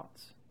summary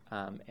thoughts,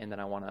 and then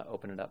I want to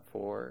open it up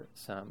for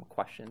some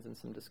questions and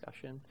some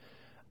discussion.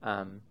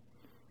 And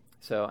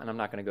I'm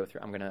not going to go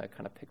through, I'm going to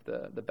kind of pick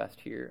the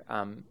best here.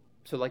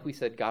 So like we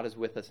said, God is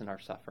with us in our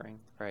suffering,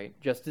 right?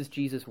 Just as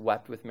Jesus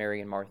wept with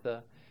Mary and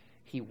Martha,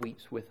 he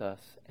weeps with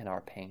us in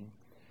our pain.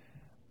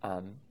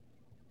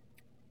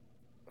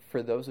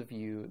 For those of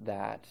you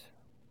that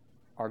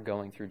are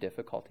going through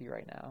difficulty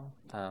right now,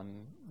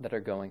 that are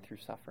going through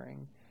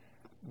suffering,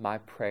 my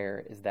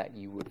prayer is that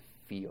you would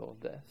feel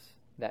this,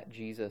 that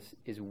Jesus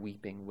is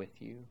weeping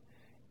with you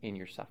in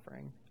your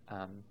suffering.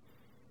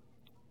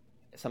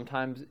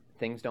 Sometimes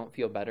things don't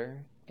feel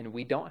better, and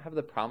we don't have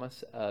the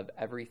promise of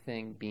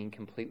everything being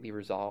completely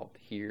resolved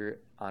here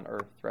on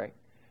earth, right?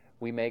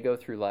 We may go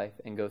through life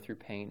and go through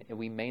pain, and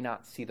we may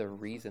not see the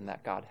reason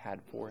that God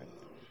had for it.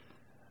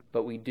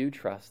 But we do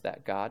trust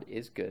that God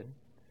is good,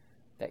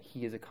 that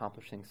he is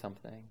accomplishing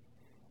something,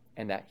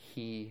 and that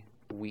he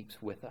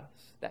weeps with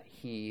us, that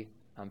he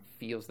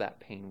feels that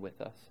pain with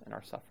us in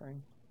our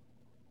suffering.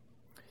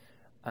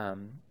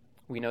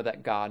 We know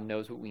that God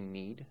knows what we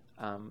need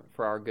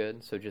for our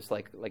good. So just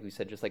like we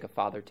said, just like a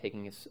father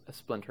taking a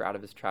splinter out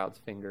of his child's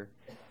finger,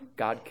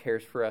 God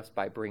cares for us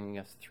by bringing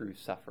us through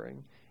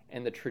suffering.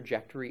 And the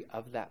trajectory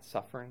of that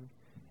suffering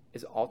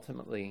is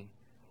ultimately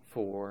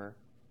for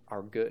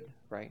our good,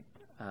 right?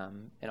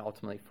 And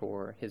ultimately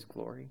for his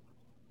glory.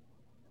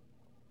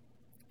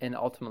 And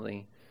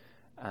ultimately,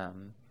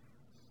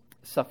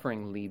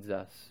 suffering leads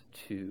us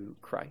to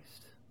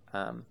Christ.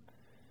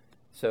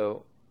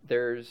 So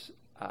there's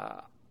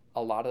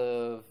a lot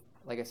of,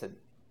 like I said,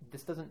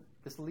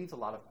 this leaves a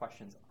lot of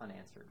questions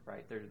unanswered,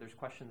 right? There's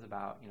questions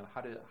about,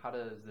 how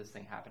does this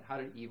thing happen? How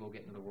did evil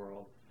get into the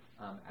world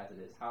as it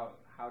is?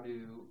 How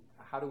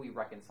do we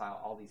reconcile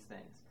all these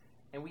things?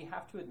 And we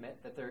have to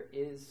admit that there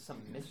is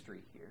some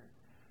mystery here.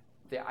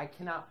 That I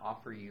cannot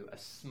offer you a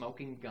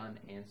smoking gun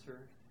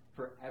answer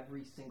for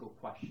every single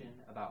question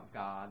about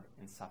God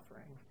and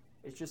suffering.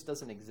 It just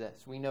doesn't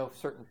exist. We know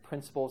certain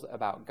principles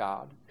about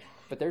God,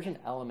 but there's an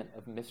element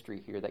of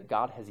mystery here that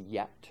God has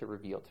yet to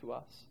reveal to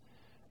us.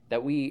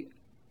 That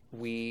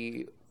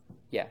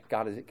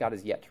God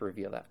is yet to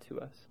reveal that to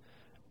us.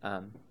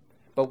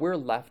 But we're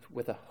left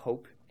with a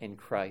hope in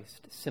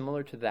Christ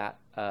similar to that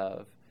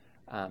of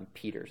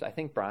Peter's. I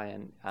think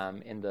Brian,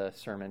 in the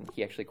sermon,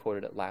 he actually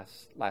quoted it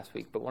last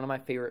week. But one of my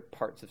favorite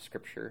parts of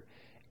Scripture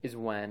is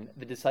when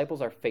the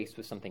disciples are faced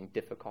with something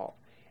difficult,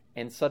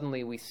 and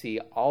suddenly we see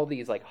all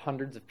these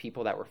hundreds of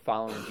people that were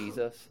following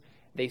Jesus.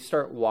 They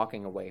start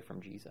walking away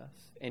from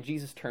Jesus, and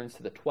Jesus turns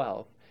to the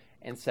 12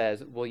 and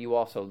says, "Will you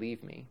also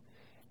leave me?"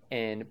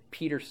 And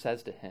Peter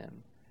says to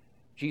him,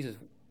 "Jesus,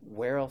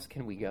 where else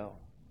can we go?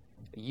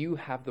 You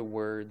have the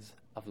words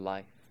of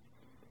life."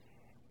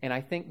 And I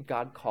think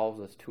God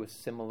calls us to a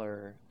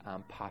similar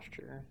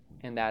posture,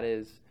 and that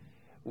is,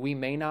 we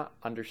may not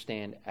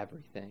understand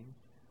everything.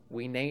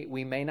 We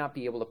may not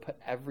be able to put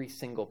every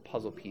single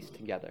puzzle piece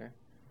together.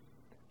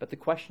 But the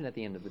question at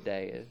the end of the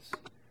day is,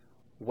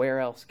 where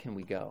else can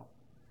we go?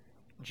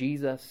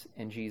 Jesus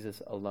and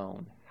Jesus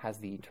alone has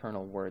the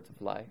eternal words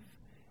of life.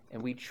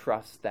 And we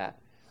trust that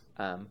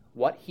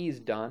what he's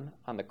done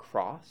on the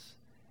cross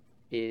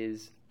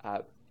is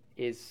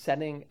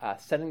setting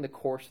the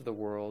course of the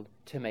world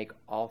to make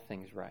all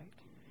things right,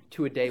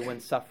 to a day when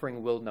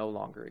suffering will no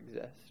longer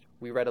exist.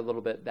 We read a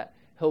little bit that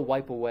he'll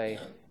wipe away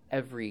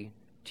every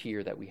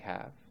tear that we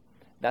have.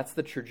 That's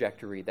the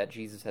trajectory that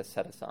Jesus has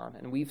set us on.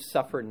 And we've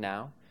suffered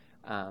now,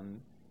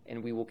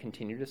 and we will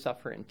continue to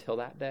suffer until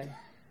that day.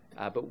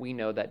 But we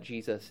know that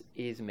Jesus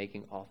is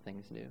making all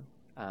things new.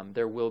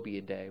 There will be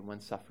a day when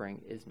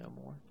suffering is no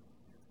more.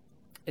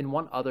 And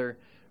one other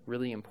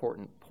really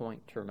important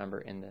point to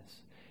remember in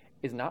this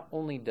is not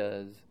only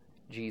does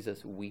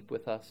Jesus weep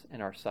with us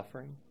in our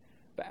suffering.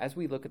 But as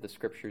we look at the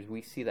scriptures,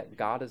 we see that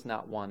God is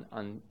not one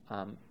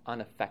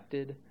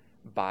unaffected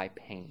by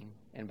pain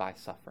and by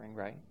suffering,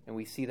 right? And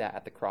we see that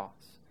at the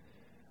cross.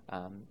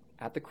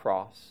 At the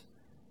cross,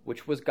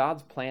 which was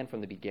God's plan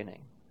from the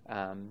beginning.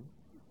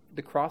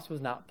 The cross was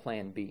not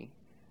plan B.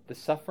 The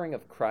suffering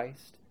of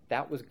Christ,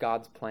 that was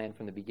God's plan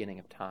from the beginning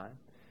of time.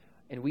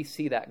 And we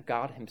see that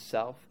God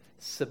himself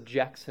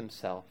subjects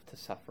himself to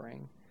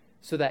suffering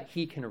so that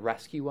he can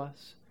rescue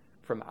us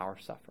from our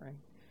suffering.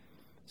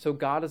 So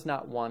God is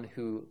not one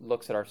who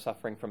looks at our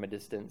suffering from a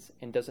distance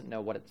and doesn't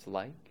know what it's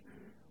like.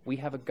 We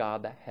have a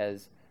God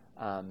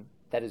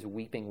that is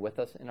weeping with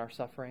us in our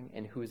suffering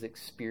and who has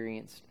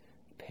experienced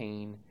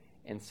pain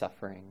and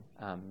suffering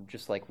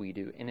just like we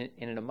do, and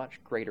in a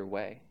much greater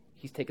way.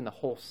 He's taken the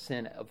whole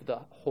sin of the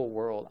whole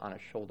world on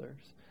his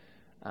shoulders,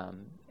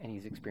 and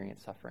he's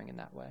experienced suffering in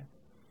that way.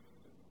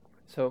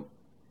 So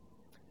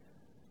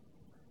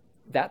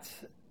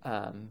that's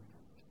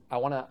I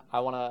want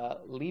to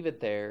leave it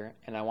there,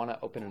 and I want to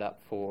open it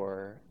up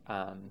for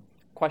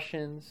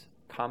questions,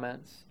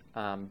 comments,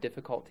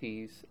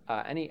 difficulties,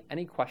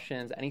 any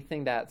questions,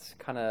 anything that's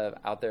kind of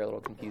out there a little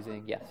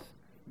confusing. Yes.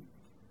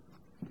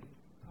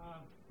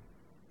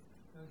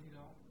 As you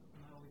know,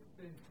 it's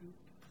been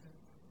since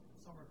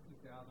summer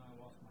 2000 I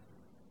lost my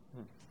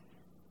dad.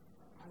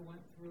 I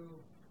went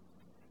through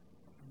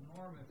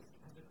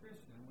as a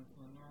Christian, I went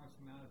through an enormous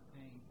amount of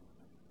pain,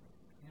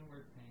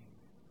 inward pain.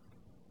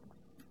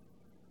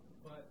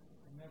 But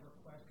I never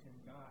questioned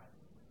God.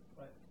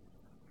 But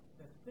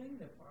the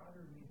thing that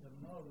bothered me the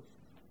most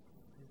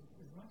is,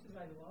 as much as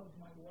I loved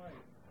my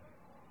wife,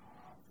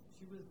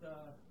 she was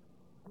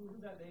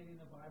who's that lady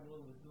in the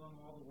Bible who was doing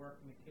all the work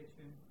in the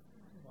kitchen?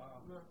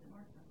 Wow. Martha.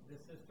 The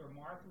sister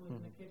Martha was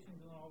in the kitchen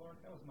doing all the work.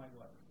 That was my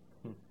wife.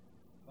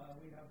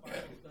 We'd have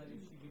Bible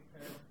studies. She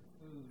prepared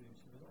food, and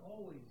she was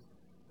always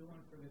doing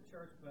for the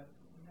church. But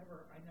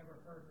I never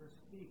heard her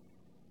speak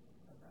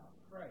about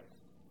Christ.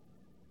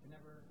 I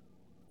never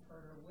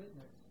heard her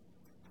witness.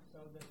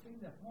 So the thing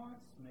that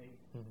haunts me,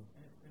 and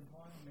it's been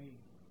haunting me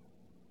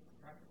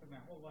practically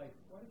my whole life,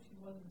 what if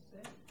she wasn't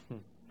saved?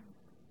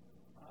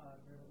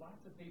 There's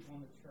lots of people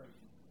in the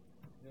church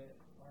that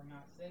are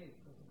not saved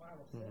because the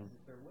Bible says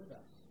that they're with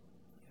us.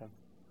 Yeah.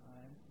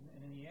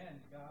 And in the end,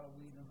 God will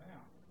weed them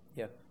out.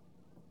 Yeah.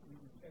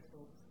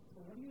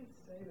 So what do you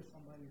say to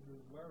somebody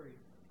who's worried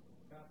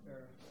about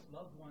their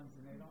loved ones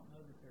and they don't know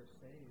that they're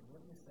saved?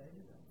 What do you say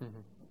to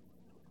them?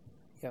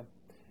 Yeah.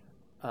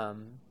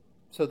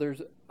 So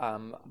there's,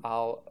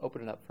 I'll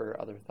open it up for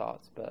other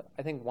thoughts, but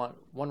I think one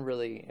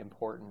really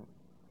important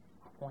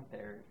point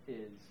there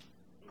is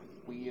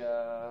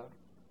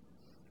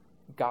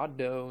God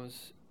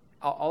knows,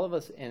 all of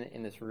us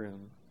in this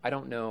room, I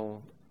don't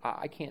know,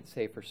 I can't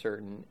say for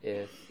certain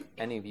if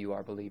any of you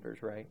are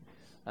believers, right?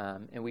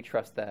 And we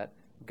trust that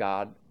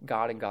God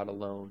and God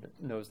alone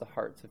knows the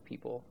hearts of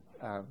people.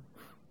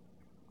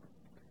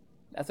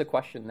 That's a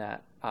question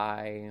that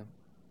I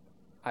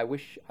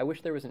wish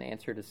there was an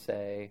answer to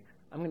say,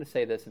 I'm going to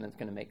say this and it's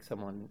going to make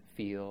someone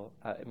feel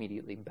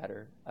immediately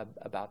better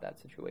about that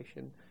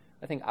situation.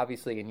 I think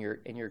obviously in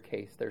your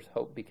case there's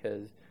hope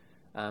because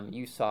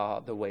you saw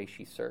the way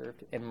she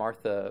served. And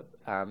Martha,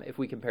 if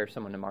we compare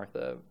someone to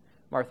Martha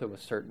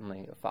was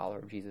certainly a follower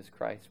of Jesus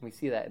Christ. We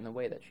see that in the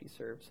way that she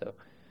served. So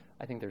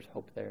I think there's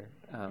hope there.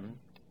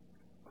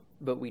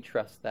 But we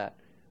trust that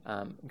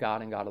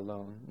God and God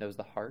alone knows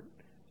the heart.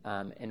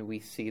 And we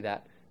see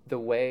that the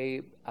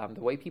way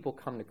people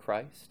come to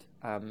Christ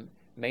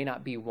may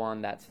not be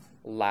one that's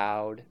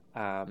loud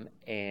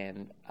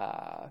and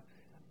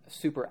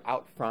super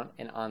out front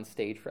and on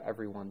stage for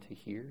everyone to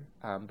hear.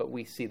 But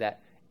we see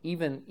that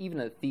even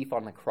a thief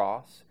on the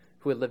cross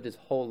who had lived his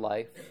whole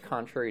life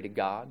contrary to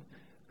God,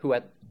 who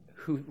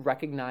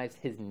recognized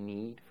his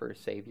need for a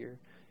Savior,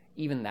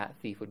 even that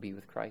thief would be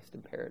with Christ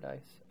in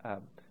paradise.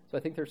 So I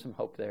think there's some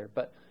hope there.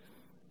 But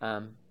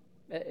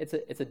it's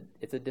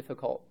a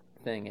difficult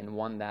thing, and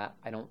one that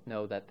I don't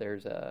know that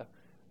there's a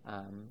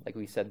like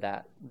we said,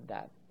 that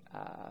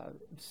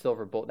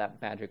silver bullet,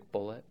 that magic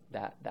bullet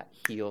that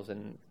heals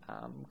and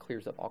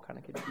clears up all kind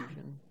of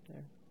confusion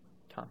there.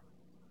 Tom.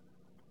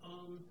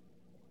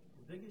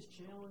 The biggest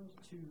challenge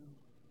to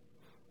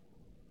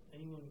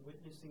anyone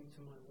witnessing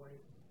to my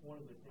wife, one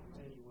of the things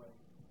anyway,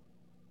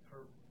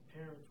 her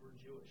parents were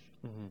Jewish.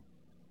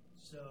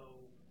 So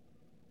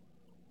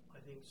I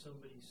think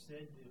somebody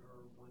said to her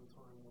one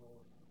time,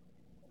 well,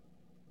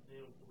 if they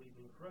don't believe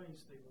in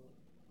Christ, they won't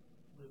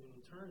live in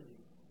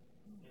eternity.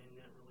 And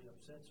that really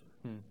upsets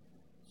her.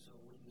 So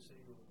what do you say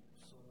to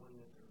someone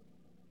that their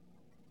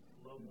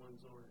loved ones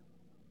aren't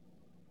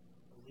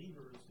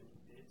believers?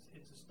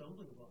 It's a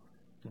stumbling block.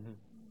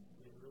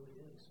 It really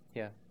is.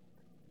 Yeah.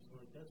 It's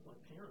like, that's my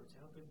parents.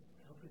 How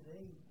could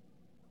they?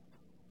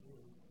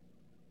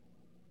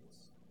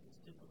 It's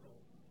difficult.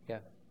 Yeah.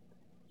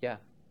 Yeah.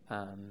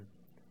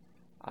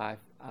 I've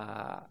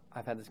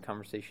had this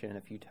conversation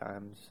a few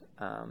times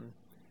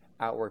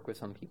at work with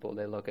some people.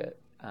 They look at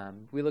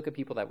we look at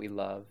people that we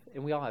love,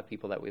 and we all have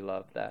people that we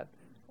love that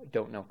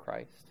don't know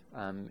Christ.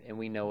 And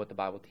we know what the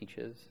Bible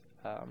teaches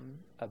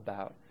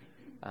about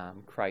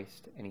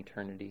Christ and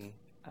eternity.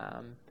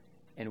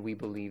 And we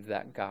believe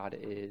that God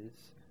is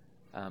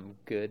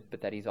good,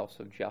 but that he's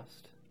also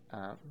just,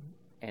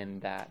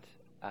 and that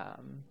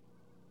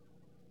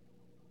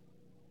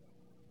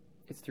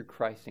it's through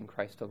Christ and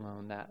Christ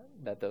alone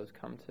that those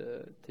come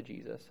to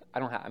Jesus.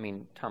 I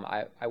mean, Tom,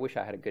 I wish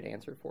I had a good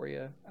answer for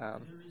you.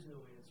 There is no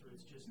answer.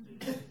 It's just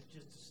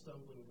a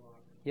stumbling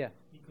block. Yeah.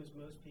 Because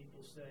most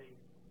people say,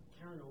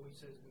 Karen always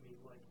says to me,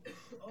 like,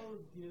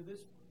 oh, this,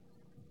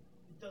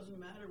 it doesn't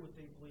matter what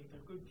they believe.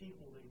 They're good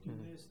people. They do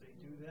this, they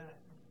do that.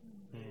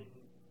 And,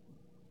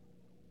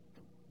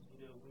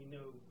 we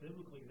know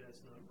biblically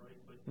that's not right,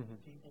 but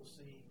people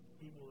see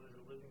people that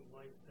are living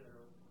life that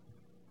are,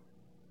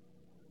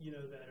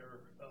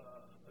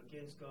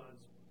 against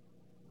God's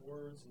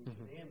words and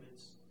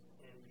commandments,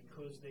 and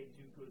because they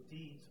do good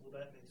deeds, well,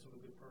 that makes them a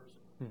good person.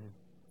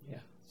 Yeah.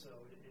 So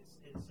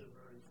it's a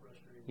very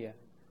frustrating Yeah.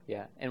 thing.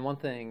 Yeah. And one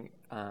thing,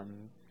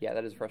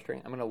 that is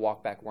frustrating. I'm going to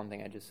walk back one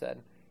thing I just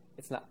said.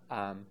 It's not.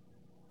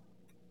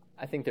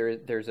 I think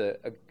there's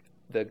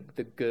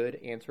the good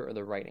answer, or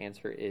the right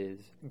answer is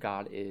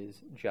God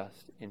is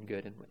just and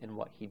good in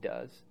what he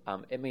does.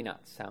 It may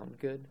not sound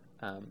good,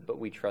 but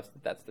we trust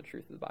that that's the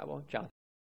truth of the Bible. Jonathan?